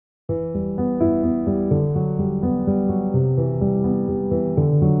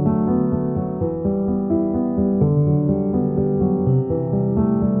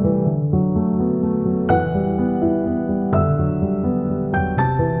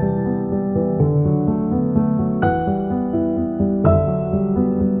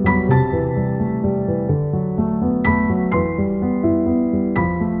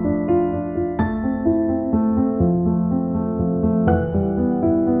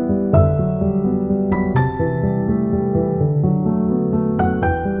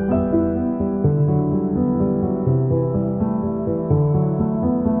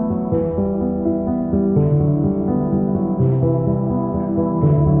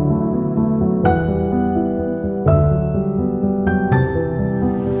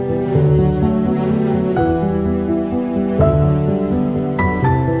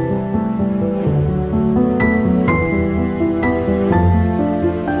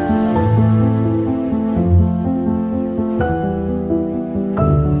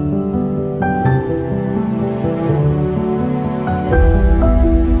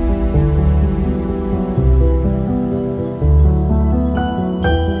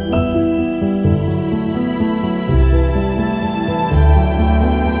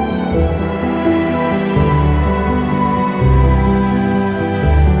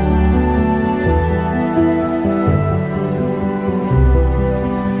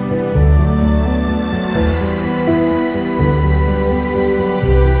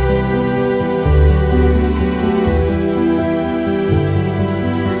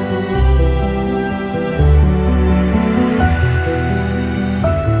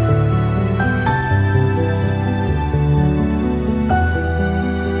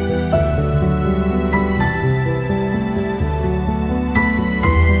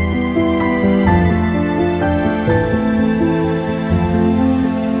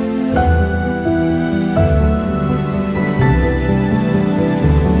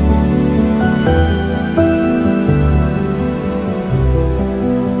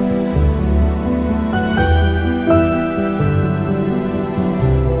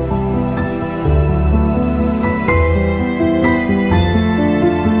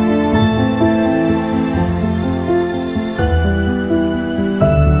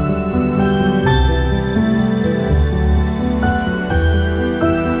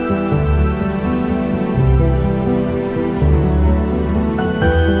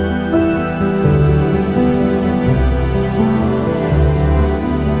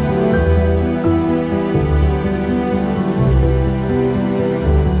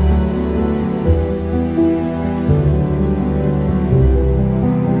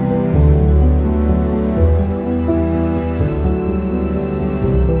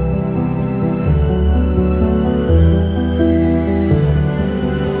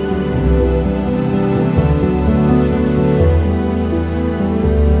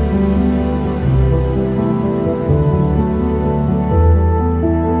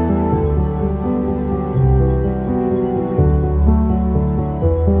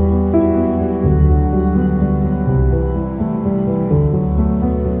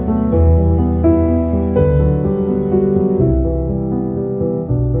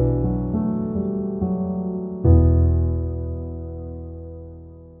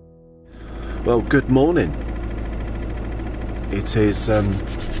Well, good morning. It is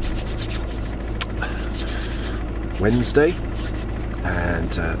Wednesday,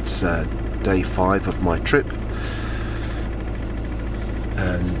 and it's day 5 of my trip,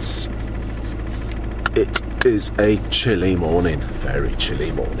 and it is a chilly morning, very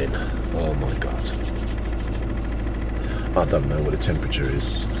chilly morning. Oh my god. I don't know what the temperature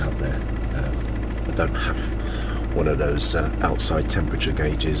is out there. I don't have one of those outside temperature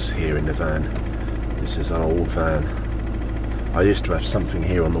gauges here in the van. This is an old van. I used to have something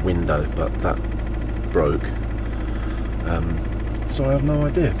here on the window, but that broke. So I have no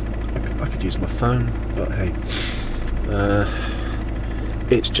idea. I could use my phone, but hey,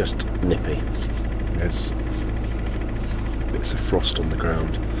 it's just nippy. There's bits of frost on the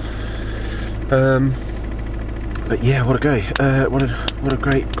ground. But yeah, what a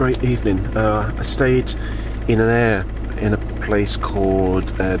great evening. I stayed in a place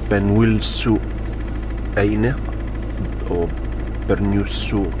called Berneuil-sur-Aisne, or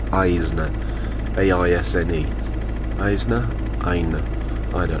Berneuil-sur-Aisne, A-I-S-N-E, Aisne,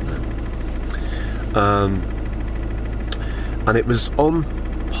 I don't know. And it was on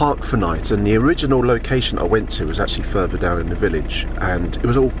Park for Night, and the original location I went to was actually further down in the village, and it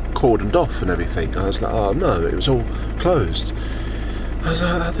was all cordoned off and everything. I was like, oh no, it was all closed. I was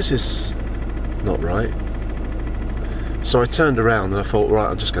like, oh, this is not right. So I turned around and I thought, right,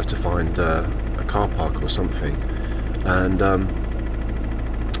 I'm just going to find a car park or something. And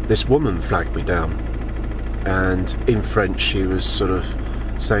this woman flagged me down, and in French she was sort of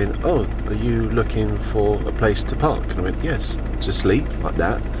saying, oh, are you looking for a place to park? And I went, yes. To sleep like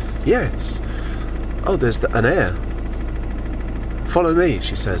that? Yes. Oh, there's an air. Follow me,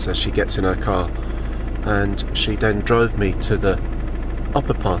 she says as she gets in her car, and she then drove me to the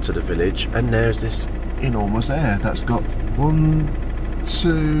upper part of the village, and there's this enormous air that's got 1,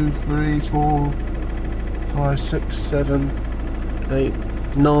 2, 3, 4, 5, 6, 7, 8,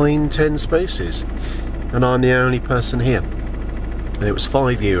 9, 10 spaces, and I'm the only person here, and it was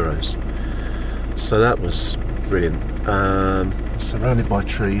 €5, so that was brilliant. Surrounded by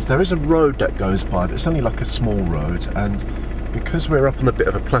trees. There is a road that goes by, but it's only like a small road, and because we're up on a bit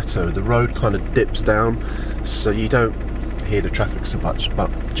of a plateau, the road kind of dips down, so you don't hear the traffic so much.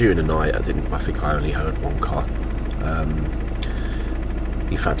 But during the night, I think I only heard one car.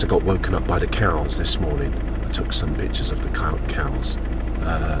 In fact, I got woken up by the cows this morning. I took some pictures of the cows.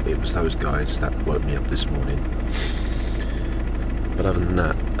 It was those guys that woke me up this morning. But other than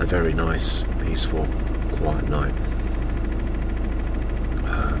that, a very nice, peaceful, quiet night.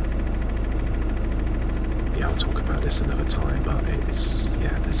 Yeah, I'll talk about this another time, but this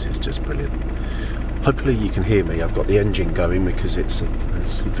is just brilliant. Hopefully you can hear me. I've got the engine going because there's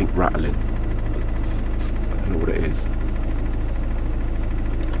something rattling. I don't know what it is. Is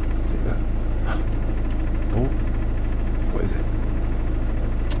it that? Oh, what is it?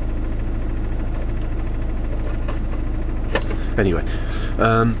 Anyway,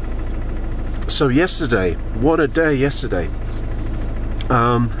 so yesterday, what a day yesterday.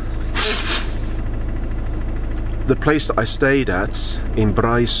 The place that I stayed at in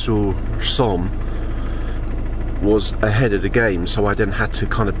Bray-sur-Somme was ahead of the game, so I then had to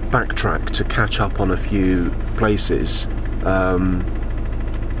kind of backtrack to catch up on a few places.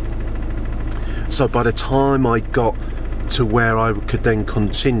 So by the time I got to where I could then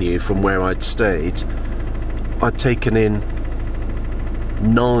continue from where I'd stayed, I'd taken in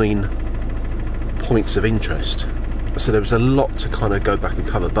 9 points of interest. So there was a lot to kind of go back and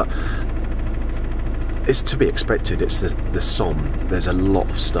cover, but it's to be expected. It's the Somme. There's a lot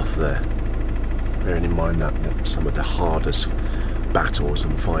of stuff there. Bearing in mind that some of the hardest battles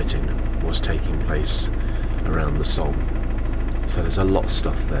and fighting was taking place around the Somme. So there's a lot of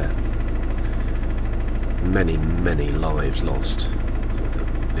stuff there. Many, many lives lost.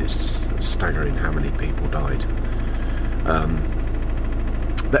 It's staggering how many people died.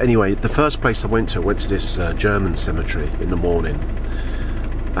 But anyway, the first place I went to this German cemetery in the morning,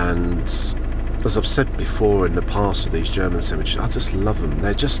 and as I've said before in the past with these German cemeteries, I just love them.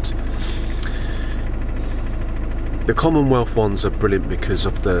 They're just... The Commonwealth ones are brilliant because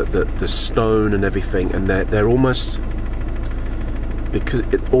of the stone and everything, and they're almost... because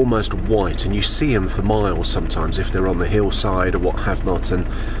it's almost white, and you see them for miles sometimes if they're on the hillside or what have not, and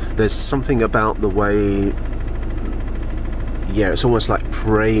there's something about the way... Yeah, it's almost like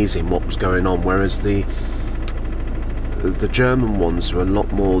praising what was going on, whereas the German ones were a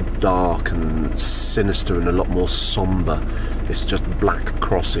lot more dark and sinister and a lot more somber. It's just black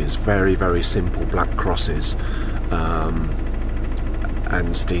crosses, very, very simple black crosses,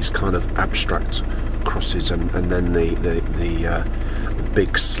 and these kind of abstract crosses, and then the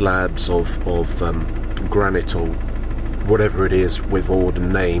big slabs of granite or whatever it is, with all the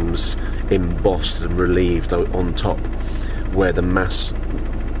names embossed and relieved on top, where the mass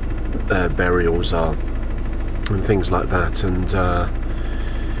burials are and things like that. And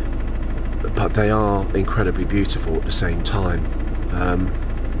but they are incredibly beautiful at the same time.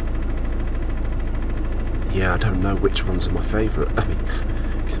 Yeah, I don't know which ones are my favourite. I mean,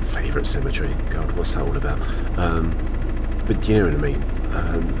 favourite cemetery, God, what's that all about? But you know what I mean.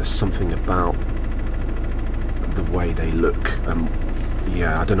 There's something about the way they look.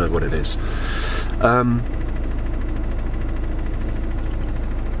 Yeah, I don't know what it is.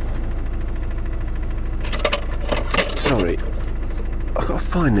 Sorry, I've got to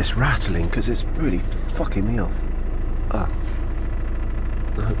find this rattling because it's really fucking me off. Ah,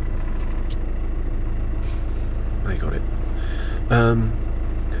 no, I got it.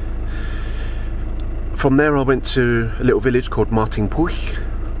 From there I went to a little village called Martinpuch,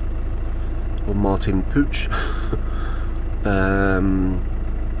 or Martinpuch. And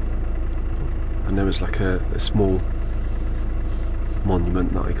there was like a small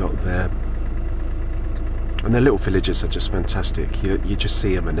monument that I got there. And their little villages are just fantastic. You just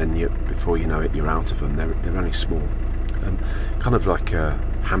see them, and then before you know it, you're out of them. They're only small, kind of like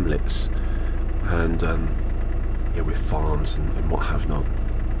hamlets, and yeah, with farms and what have not.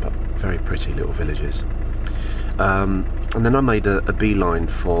 But very pretty little villages. And then I made a beeline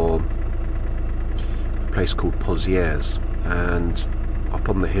for a place called Pozières, and up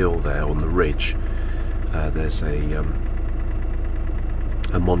on the hill there, on the ridge, there's a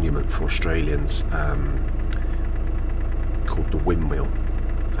monument for Australians called the Windmill,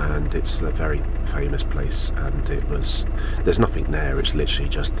 and it's a very famous place. And there's nothing there. It's literally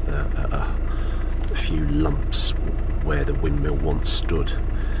just a few lumps where the windmill once stood.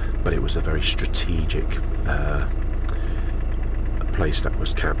 But it was a very strategic place that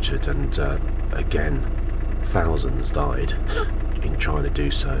was captured, and again, thousands died in trying to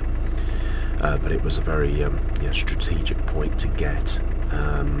do so. But it was a very strategic point to get.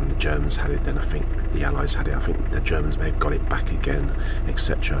 The Germans had it, then I think the Allies had it. I think the Germans may have got it back again,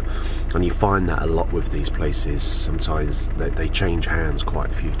 etc. And you find that a lot with these places. Sometimes they change hands quite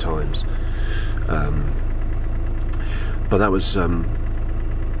a few times. But that was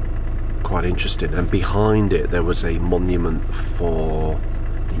quite interesting. And behind it there was a monument for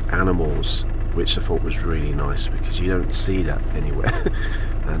the animals, which I thought was really nice, because you don't see that anywhere.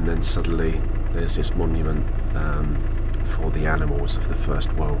 And then suddenly there's this monument for the animals of the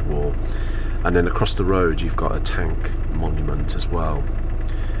First World War. And then across the road you've got a tank monument as well.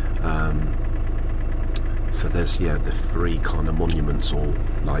 So there's the three kind of monuments all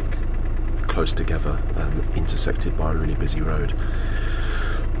like close together, intersected by a really busy road.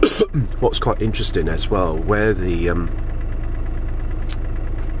 What's quite interesting as well, where the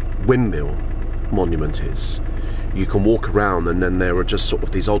windmill monument is, you can walk around, and then there are just sort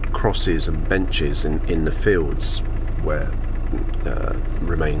of these odd crosses and benches in the fields where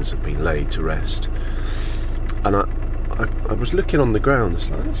remains have been laid to rest. And I was looking on the ground, it's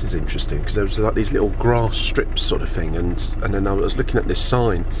like, this is interesting, because there was like these little grass strips sort of thing, and then I was looking at this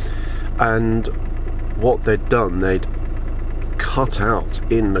sign, and what they'd done, they'd cut out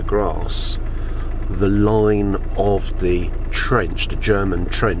in the grass the line of the trench, the German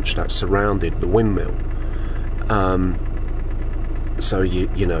trench that surrounded the windmill. So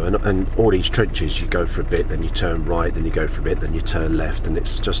you know, and all these trenches, you go for a bit, then you turn right, then you go for a bit, then you turn left, and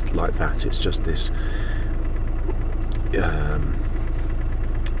it's just like that. It's just this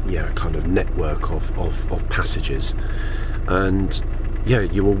kind of network of passages. And yeah,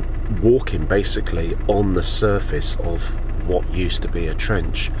 you were walking basically on the surface of what used to be a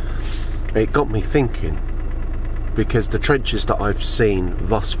trench. It got me thinking, because the trenches that I've seen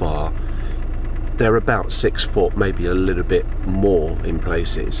thus far, they're about 6 foot, maybe a little bit more in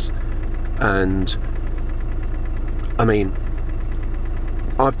places. And I mean,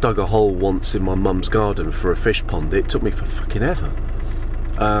 I've dug a hole once in my mum's garden for a fish pond. It took me for fucking ever.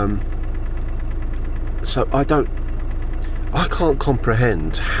 So I can't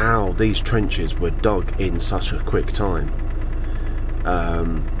comprehend how these trenches were dug in such a quick time.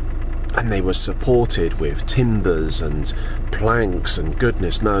 And they were supported with timbers and planks and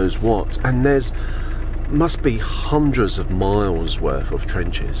goodness knows what. And there's must be hundreds of miles worth of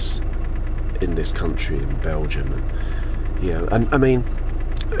trenches in this country, in Belgium. And you know, and I mean,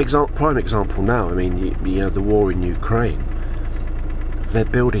 prime example now, I mean, you know, the war in Ukraine, they're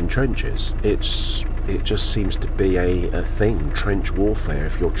building trenches. It just seems to be a thing, trench warfare.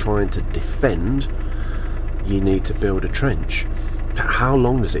 If you're trying to defend, you need to build a trench. How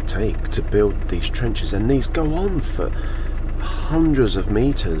long does it take to build these trenches? And these go on for hundreds of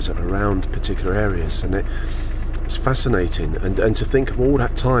meters around particular areas, and it's fascinating. And to think of all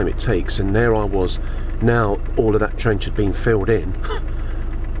that time it takes, and there I was, now all of that trench had been filled in,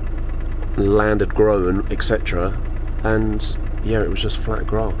 land had grown, etc., and yeah, it was just flat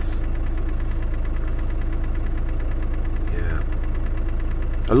grass. Yeah,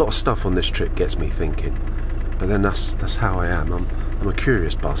 a lot of stuff on this trip gets me thinking, but then that's how I am. I'm a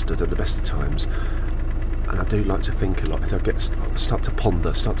curious bastard at the best of times, and I do like to think a lot. If I start to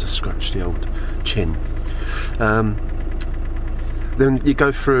ponder, start to scratch the old chin. Then you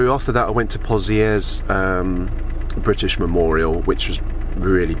go through. After that, I went to Pozieres British Memorial, which was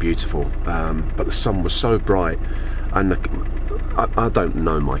really beautiful, but the sun was so bright, and I don't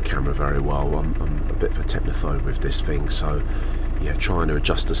know my camera very well. I'm a bit of a technophobe with this thing, so yeah, trying to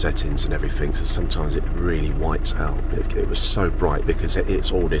adjust the settings and everything, so sometimes it really whites out. It was so bright because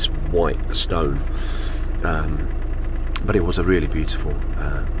it's all this white stone, but it was a really beautiful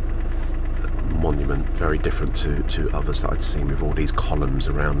monument, very different to others that I'd seen, with all these columns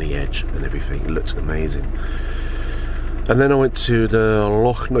around the edge and everything. It looked amazing. And then I went to the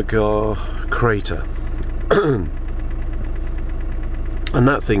Lochnagar crater, and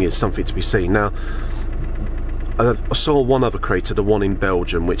that thing is something to be seen. Now, I saw one other crater, the one in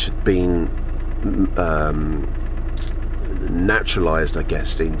Belgium, which had been naturalised, I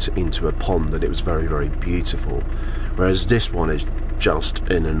guess, into a pond, and it was very, very beautiful. Whereas this one is just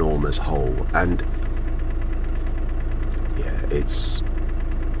an enormous hole, and yeah, it's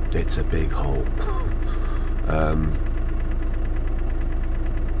a big hole.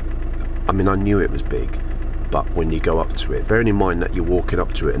 I mean, I knew it was big, but when you go up to it, bearing in mind that you're walking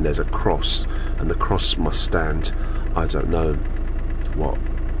up to it and there's a cross, and the cross must stand, I don't know, what,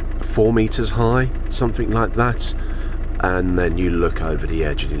 4 meters high, something like that, and then you look over the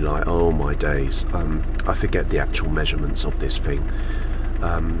edge and you're like, oh my days. I forget the actual measurements of this thing,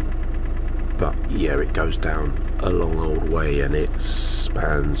 but yeah, it goes down a long old way, and it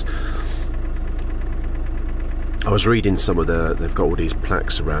spans. I was reading some of they've got all these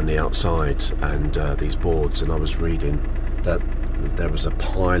plaques around the outside, and these boards, and I was reading that there was a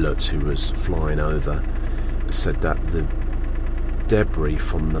pilot who was flying over, said that the debris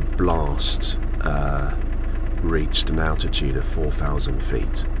from the blast reached an altitude of 4,000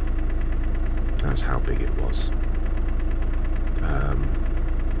 feet. That's how big it was.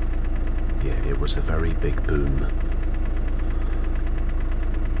 Yeah, it was a very big boom.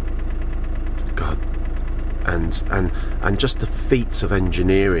 God. And just the feats of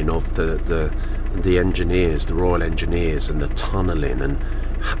engineering of the engineers, the Royal Engineers, and the tunnelling, and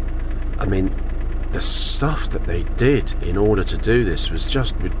I mean, the stuff that they did in order to do this was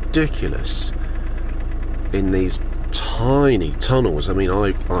just ridiculous. In these tiny tunnels, I mean,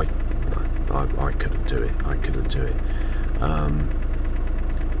 I couldn't do it. I couldn't do it.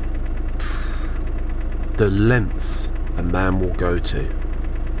 The lengths a man will go to.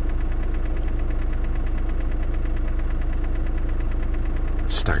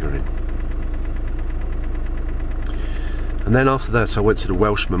 Staggering. And then after that, I went to the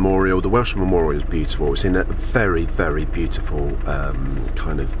Welsh Memorial. The Welsh Memorial is beautiful. It's in a very, very beautiful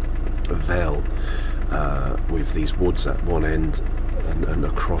kind of vale with these woods at one end, and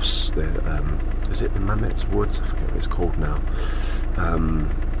across the is it the Mamet's Woods? I forget what it's called now.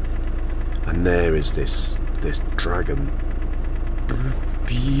 And there is this dragon,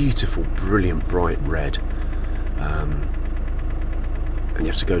 beautiful, brilliant, bright red. And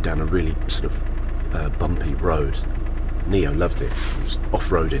you have to go down a really sort of bumpy road. Neo loved it. He was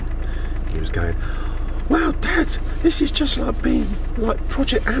off-roading. He was going, wow, Dad, this is just like being like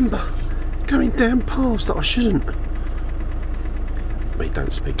Project Amber, going down paths that I shouldn't. But he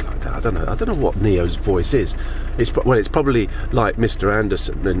don't speak like that. I don't know what Neo's voice is. It's probably like Mr.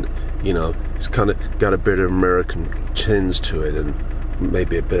 Anderson, and you know, it's kind of got a bit of American tinge to it, and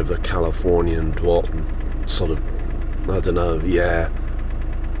maybe a bit of a Californian sort of, I don't know, yeah.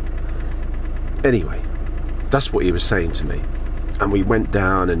 Anyway, that's what he was saying to me. And we went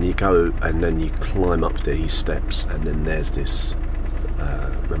down, and you go, and then you climb up these steps, and then there's this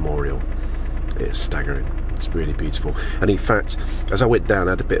memorial. It's staggering. It's really beautiful. And in fact, as I went down,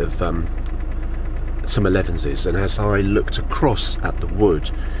 I had a bit of some 11s, and as I looked across at the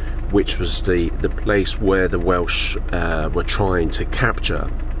wood, which was the place where the Welsh were trying to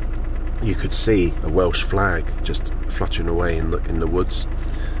capture, you could see a Welsh flag just fluttering away in the woods,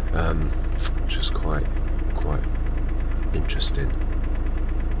 which was quite interesting.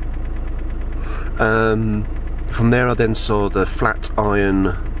 From there, I then saw the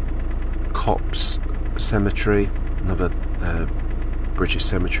Flatiron Copse Cemetery, another British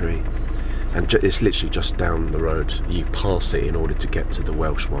cemetery, and it's literally just down the road. You pass it in order to get to the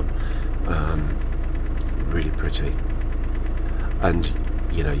Welsh one. Really pretty, and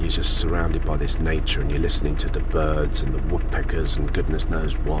you know, you're just surrounded by this nature, and you're listening to the birds and the woodpeckers and goodness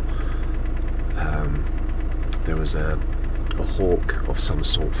knows what. There was a hawk of some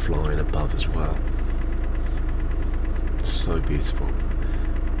sort flying above as well. So beautiful,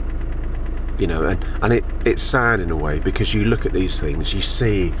 you know, and it's sad in a way, because you look at these things, you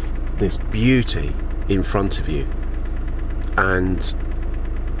see this beauty in front of you, and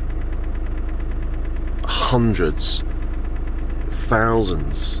hundreds,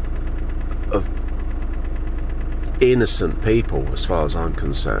 thousands of innocent people, as far as I'm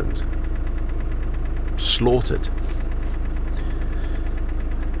concerned, slaughtered,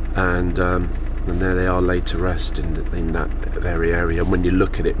 and there they are laid to rest in that very area. And when you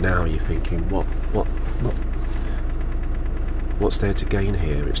look at it now, you're thinking, what's there to gain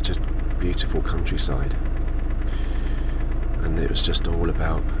here? It's just beautiful countryside, and it was just all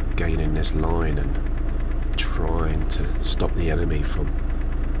about gaining this line and trying to stop the enemy from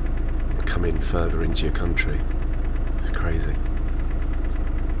coming further into your country. It's crazy.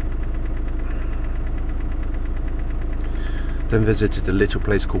 Then visited a little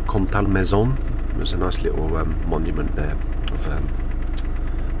place called Contalmaison. There's a nice little monument there of I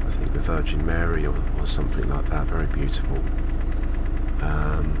think the Virgin Mary or something like that. Very beautiful.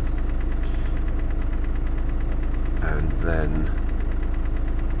 And then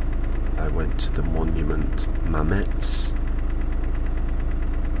I went to the monument Mametz.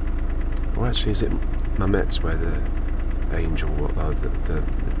 Or actually, is it Mametz where the angel, the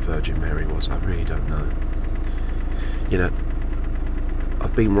Virgin Mary was? I really don't know. You know,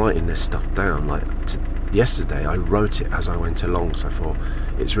 I've been writing this stuff down. Like yesterday, I wrote it as I went along, so I thought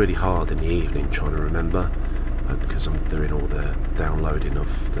it's really hard in the evening trying to remember, because I'm doing all the downloading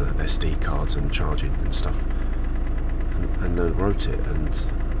of the SD cards and charging and stuff. And I wrote it, and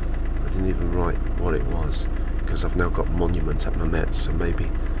I didn't even write what it was, because I've now got Monument at Mametz, so maybe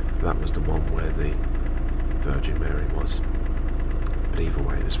that was the one where the Virgin Mary was. But either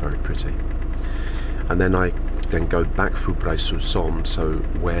way, it was very pretty. And then I go back through Bray-sur-Somme, so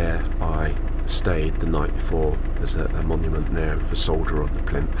where I stayed the night before, there's a monument there of a soldier on the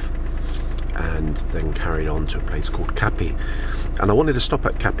plinth, and then carried on to a place called Cappy. And I wanted to stop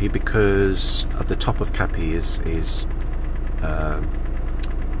at Cappy because at the top of Cappy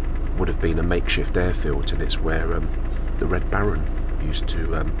would have been a makeshift airfield, and it's where the Red Baron used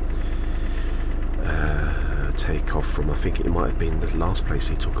to take off from. I think it might have been the last place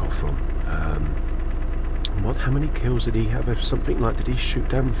he took off from. How many kills did he have? Something like, did he shoot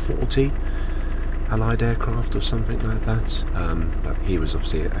down 40 Allied aircraft or something like that? But he was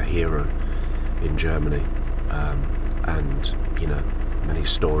obviously a hero in Germany, and you know, many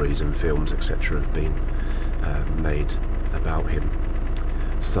stories and films etc. have been made about him.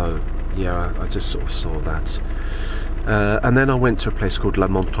 So yeah, I just sort of saw that. And then I went to a place called La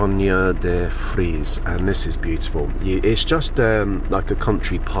Montagne des Frises, and this is beautiful. It's just like a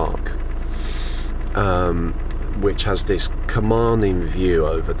country park, which has this commanding view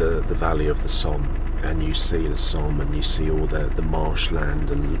over the valley of the Somme, and you see the Somme, and you see all the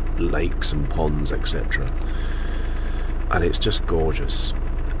marshland and lakes and ponds etc. And it's just gorgeous.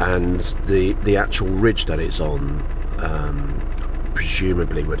 And the actual ridge that it's on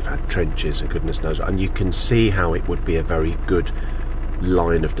presumably would have had trenches and goodness knows, and you can see how it would be a very good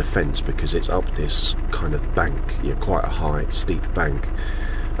line of defence, because it's up this kind of bank, quite a high steep bank,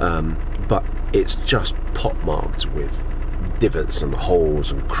 but it's just pockmarked with divots and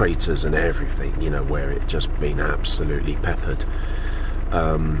holes and craters and everything, where it just been absolutely peppered.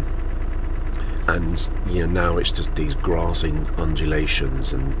 And now it's just these grassy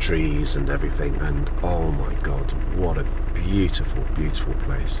undulations and trees and everything, and oh my god, what a beautiful, beautiful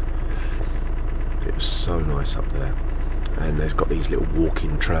place. It was so nice up there, and they've got these little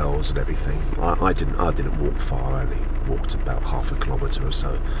walking trails and everything. I didn't walk far, I only walked about half a kilometre or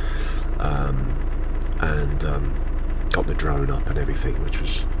so, and got the drone up and everything,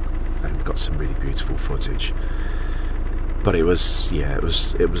 and got some really beautiful footage. But it was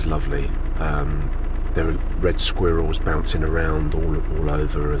lovely. There were red squirrels bouncing around all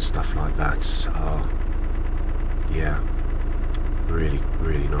over and stuff like that. Yeah, really,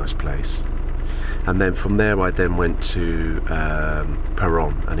 really nice place. And then from there I then went to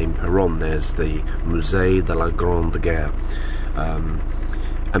Péronne, and in Péronne there's the Musée de la Grande Guerre. And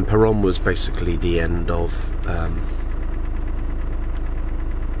Péronne was basically the end of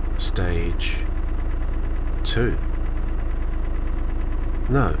stage 2.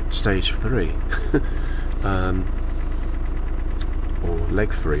 No, stage 3, or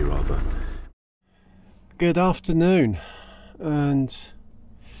leg 3 rather, Good afternoon, and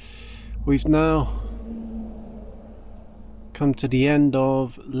we've now come to the end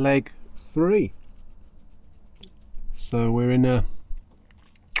of leg 3. So we're in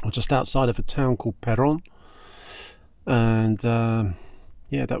just outside of a town called Peron, and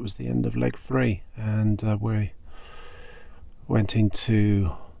yeah, that was the end of leg 3, and we went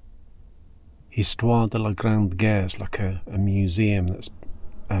into Histoire de la Grande Guerre. It's like a museum that's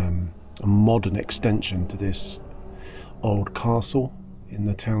a modern extension to this old castle in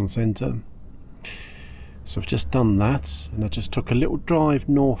the town centre. So I've just done that, and I just took a little drive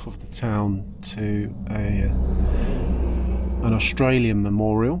north of the town to an Australian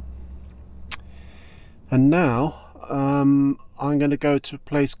memorial, and now I'm going to go to a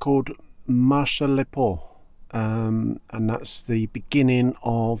place called Marche-les-Pots, and that's the beginning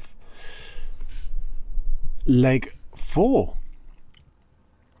of leg 4.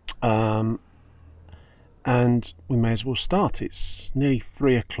 And we may as well start. It's nearly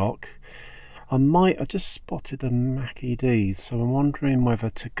 3 o'clock. I just spotted a Mackie D's, so I'm wondering whether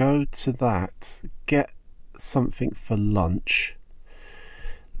to go to that, get something for lunch,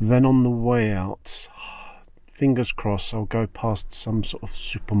 then on the way out, fingers crossed, I'll go past some sort of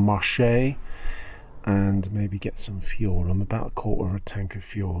supermarché and maybe get some fuel. I'm about a quarter of a tank of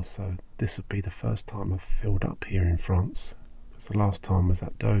fuel, so this would be the first time I've filled up here in France. The last time was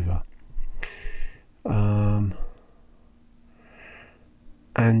at Dover. And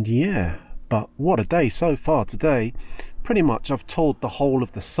yeah, but what a day so far today. Pretty much I've toured the whole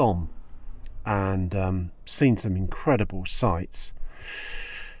of the Somme and seen some incredible sights,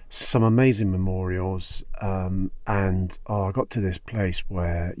 some amazing memorials, and I got to this place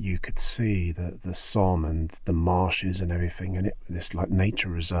where you could see the Somme and the marshes and everything, and this like nature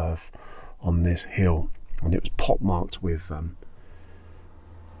reserve on this hill, and it was pockmarked with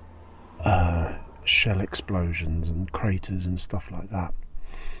shell explosions and craters and stuff like that,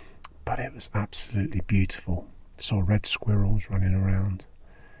 but it was absolutely beautiful. Saw red squirrels running around.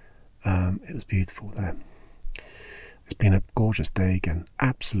 It was beautiful there. It's been a gorgeous day again,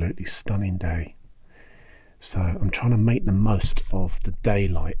 absolutely stunning day. So I'm trying to make the most of the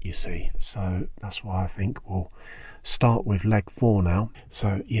daylight, you see, so that's why I think we'll start with leg 4 now.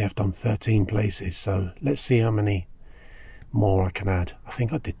 So yeah, I've done 13 places, so let's see how many more I can add. I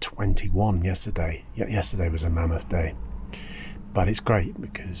think I did 21 yesterday. Yeah, yesterday was a mammoth day, but it's great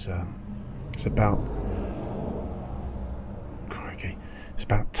because it's about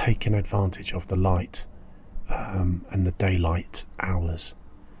taking advantage of the light and the daylight hours.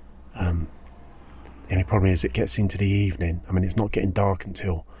 The only problem is it gets into the evening. I mean, it's not getting dark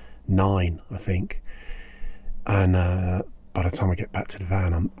until 9, I think, and by the time I get back to the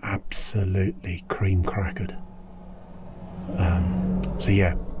van, I'm absolutely cream crackered. So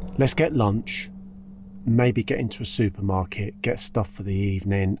yeah, let's get lunch, maybe get into a supermarket, get stuff for the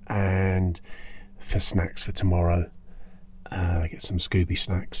evening and for snacks for tomorrow, get some Scooby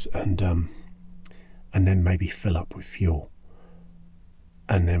snacks, and then maybe fill up with fuel,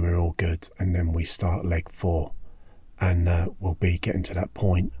 and then we're all good, and then we start leg 4, and we'll be getting to that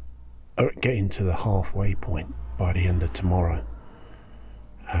point, or getting to the halfway point by the end of tomorrow.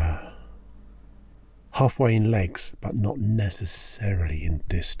 Halfway in legs, but not necessarily in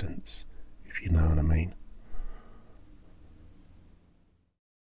distance, if you know what I mean.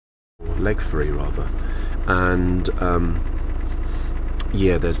 Leg 3 rather, and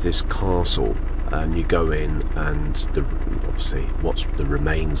yeah, there's this castle, and you go in, and obviously what's the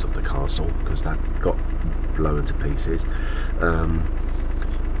remains of the castle, because that got blown to pieces,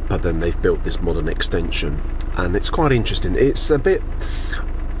 but then they've built this modern extension, and it's quite interesting.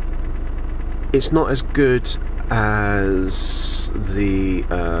 It's not as good as the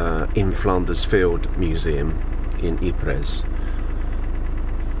in Flanders Field Museum in Ypres.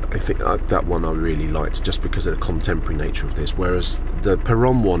 I think that one I really liked just because of the contemporary nature of this, whereas the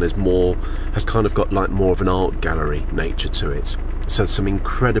Peron one has kind of got like more of an art gallery nature to it. So some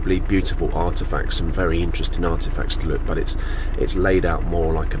incredibly beautiful artifacts, some very interesting artifacts to look, but it's laid out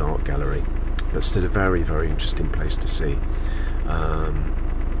more like an art gallery, but still a very, very interesting place to see.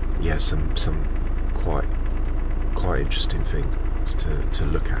 Yeah, some quite interesting things to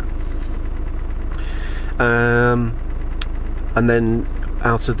look at. And then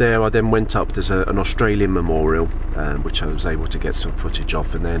out of there I then went up, there's an Australian memorial, which I was able to get some footage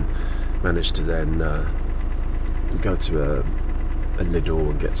of, and then managed to then go to a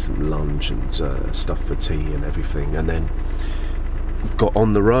Lidl and get some lunch and stuff for tea and everything, and then got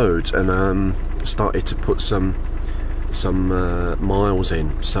on the road and started to put some miles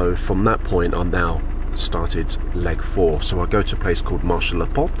in. So from that point on now started leg 4. So I go to a place called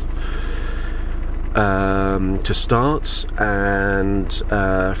Marche-les-Pots, to start, and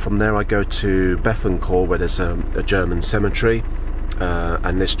from there I go to Bethencourt, where there's a German cemetery,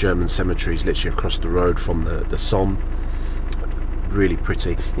 and this German cemetery is literally across the road from the Somme. Really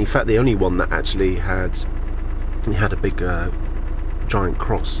pretty. In fact, the only one that actually had a big giant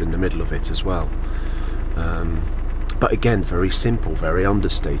cross in the middle of it as well. But again, very simple, very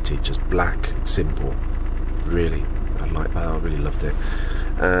understated, just black, simple. Really, I really loved it.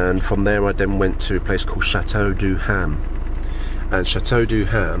 And from there I then went to a place called Chateau du Ham. And Chateau du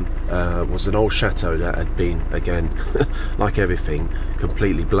Ham was an old chateau that had been, again, like everything,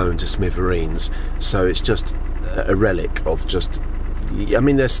 completely blown to smithereens. So it's just a relic of just, I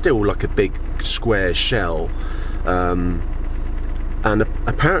mean, there's still like a big square shell, and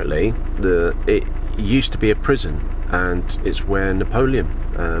apparently it used to be a prison, and it's where Napoleon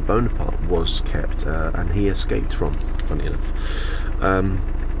Bonaparte was kept, and he escaped from, funny enough.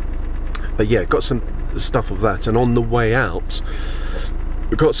 But yeah, got some stuff of that, and on the way out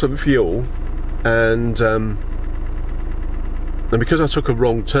we got some fuel, and because I took a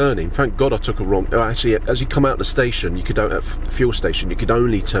wrong turning, thank God I took a wrong, actually as you come out the station, you could, at fuel station, you could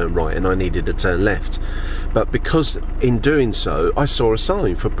only turn right, and I needed to turn left. But because in doing so I saw a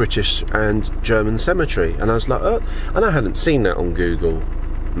sign for British and German cemetery, and I was like, oh, and I hadn't seen that on Google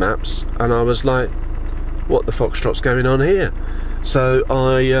Maps, and I was like, what the foxtrot's going on here? So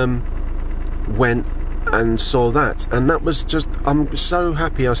I went and saw that, and that was just, I'm so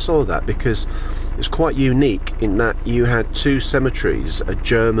happy I saw that, because it's quite unique in that you had two cemeteries, a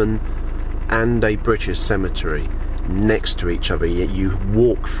German and a British cemetery, next to each other. You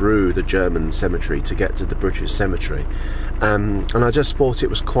walk through the German cemetery to get to the British cemetery, and I just thought it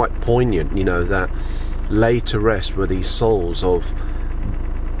was quite poignant, you know, that laid to rest were these souls of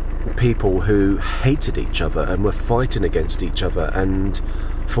people who hated each other and were fighting against each other, and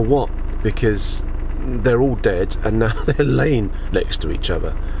for what? Because they're all dead, and now they're laying next to each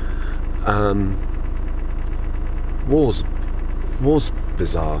other. War's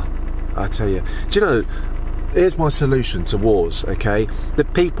bizarre, I tell you. Do you know, here's my solution to wars, okay? The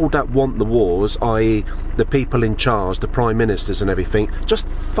people that want the wars, i.e. the people in charge, the prime ministers and everything, just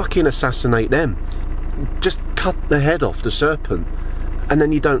fucking assassinate them. Just cut the head off the serpent, and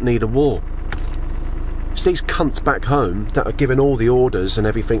then you don't need a war. It's these cunts back home that are giving all the orders and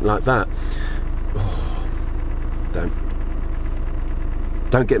everything like that. Oh,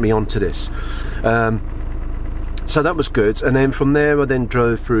 don't get me onto this. So that was good, and then from there I then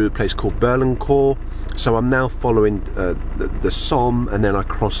drove through a place called Berneuil-sur-Aisne. So I'm now following the Somme, and then I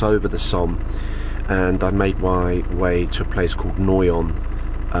cross over the Somme, and I made my way to a place called Noyon,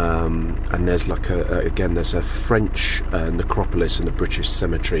 and there's like again there's a French necropolis and a British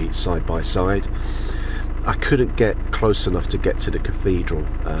cemetery side by side. I couldn't get close enough to get to the cathedral.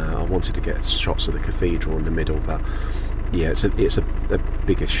 I wanted to get shots of the cathedral in the middle, but yeah, it's a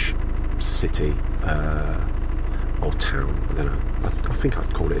biggish city, or town, I don't know. I think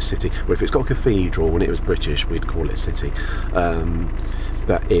I'd call it a city. Well, if it's got a cathedral, when it was British, we'd call it a city.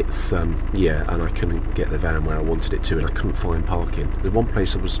 But it's, yeah, and I couldn't get the van where I wanted it to, and I couldn't find parking. The one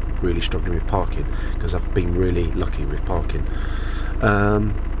place I was really struggling with parking, because I've been really lucky with parking.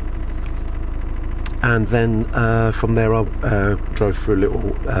 And then from there I drove through a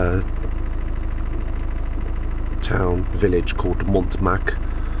little village called Montmac.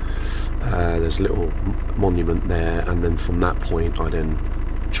 There's a little monument there, and then from that point I then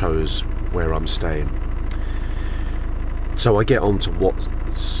chose where I'm staying. So I get onto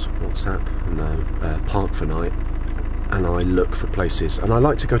WhatsApp, Park for Night, and I look for places, and I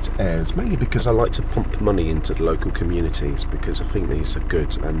like to go to Airs mainly because I like to pump money into the local communities, because I think these are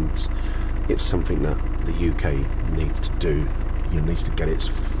good, and it's something that the UK needs to do. It needs to get its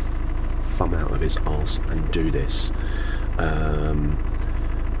thumb out of its arse and do this.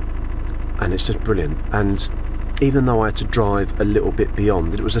 And it's just brilliant. And even though I had to drive a little bit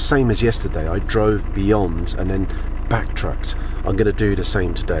beyond, it was the same as yesterday. I drove beyond and then backtracked. I'm going to do the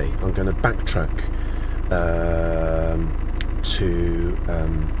same today. I'm going to backtrack to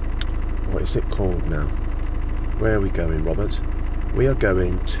what is it called now? Where are we going, Robert? We are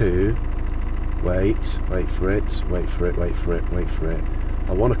going to wait for it.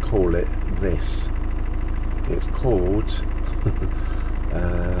 I want to call it this. It's called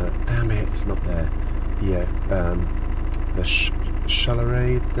damn it, it's not there. Yeah, the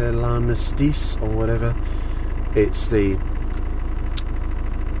Chalaret de l'Armistice or whatever. It's the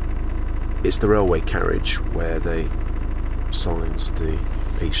railway carriage where they signed the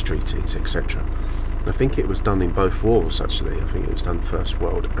peace treaties, etc. I think it was done in both wars, actually. I think it was done First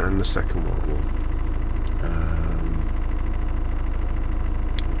World and the Second World War.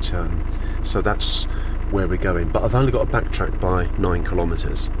 So that's where we're going, but I've only got to backtrack by 9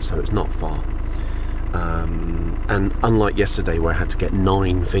 kilometres, so it's not far. And unlike yesterday where I had to get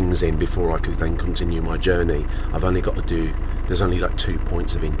 9 things in before I could then continue my journey, I've only got to do, there's only like 2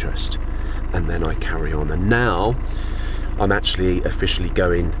 points of interest, and then I carry on. And now I'm actually officially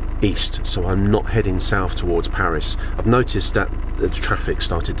going east, so I'm not heading south towards Paris. I've noticed that the traffic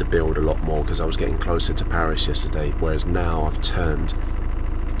started to build a lot more because I was getting closer to Paris yesterday, whereas now I've turned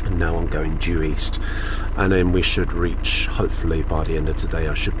and now I'm going due east, and then we should reach, hopefully by the end of today,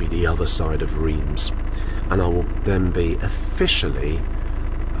 I should be the other side of Reims, and I will then be officially,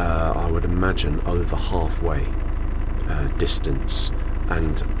 I would imagine, over halfway distance,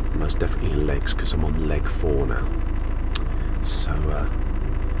 and most definitely legs, because I'm on leg 4 now. So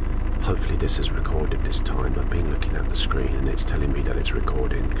hopefully this is recorded this time. I've been looking at the screen and it's telling me that it's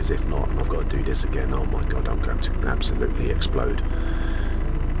recording, because if not, and I've got to do this again, oh my god, I'm going to absolutely explode.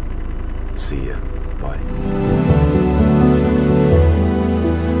 See ya. Bye.